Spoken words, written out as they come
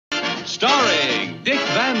Starring Dick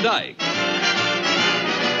Van Dyke.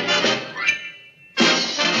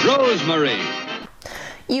 Rosemary.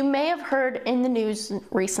 You may have heard in the news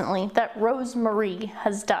recently that Rosemary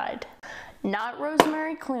has died. Not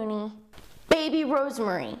Rosemary Clooney. Baby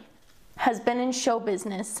Rosemary has been in show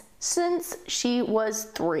business since she was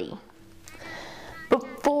 3.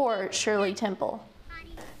 Before Shirley Temple.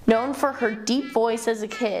 Known for her deep voice as a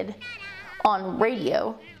kid on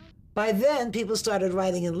radio. By then, people started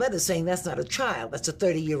writing in letters saying, that's not a child, that's a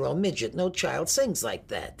 30-year-old midget. No child sings like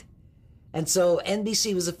that. And so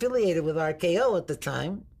NBC was affiliated with RKO at the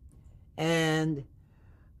time, and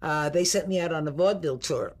they sent me out on a vaudeville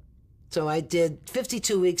tour. So I did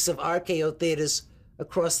 52 weeks of RKO theaters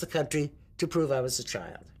across the country to prove I was a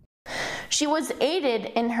child. She was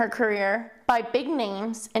aided in her career by big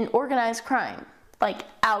names in organized crime, like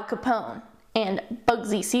Al Capone and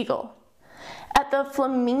Bugsy Siegel, at the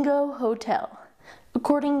Flamingo Hotel,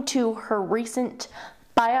 according to her recent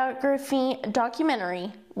biography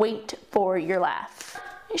documentary, Wait for Your Laugh.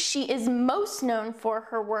 She is most known for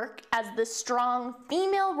her work as the strong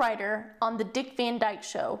female writer on the Dick Van Dyke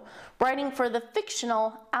Show, writing for the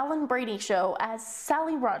fictional Alan Brady Show as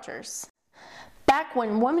Sally Rogers. Back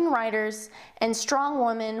when women writers and strong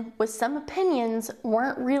women with some opinions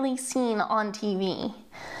weren't really seen on TV,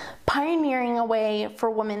 pioneering a way for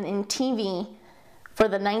women in TV for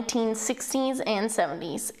the 1960s and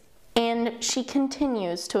 70s, and she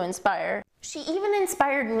continues to inspire. She even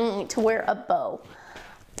inspired me to wear a bow.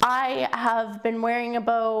 I have been wearing a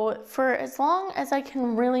bow for as long as I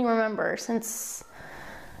can really remember, since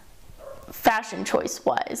fashion choice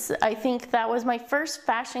wise. I think that was my first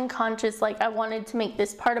fashion conscious, like I wanted to make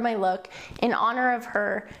this part of my look in honor of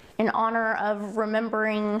her, in honor of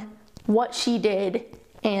remembering what she did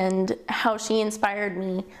and how she inspired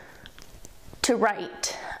me to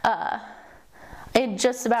write. I had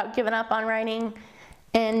just about given up on writing,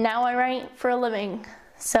 and now I write for a living.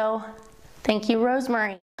 So thank you,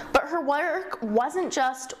 Rosemary. But her work wasn't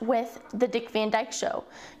just with the Dick Van Dyke Show.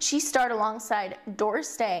 She starred alongside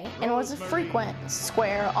Doris Day and was a frequent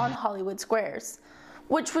square on Hollywood Squares,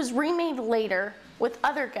 which was remade later with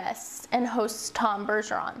other guests and host Tom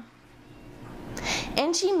Bergeron.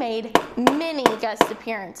 And she made many guest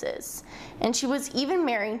appearances, and she was even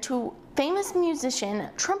married to famous musician,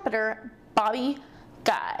 trumpeter Bobby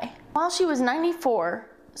Guy. While she was 94,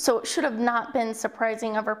 so it should have not been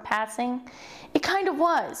surprising of her passing, it kind of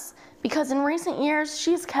was, because in recent years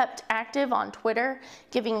she's kept active on Twitter,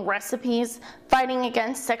 giving recipes, fighting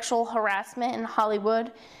against sexual harassment in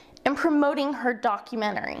Hollywood, and promoting her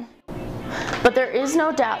documentary. But there is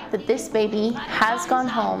no doubt that this baby has gone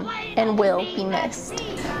home and will be missed.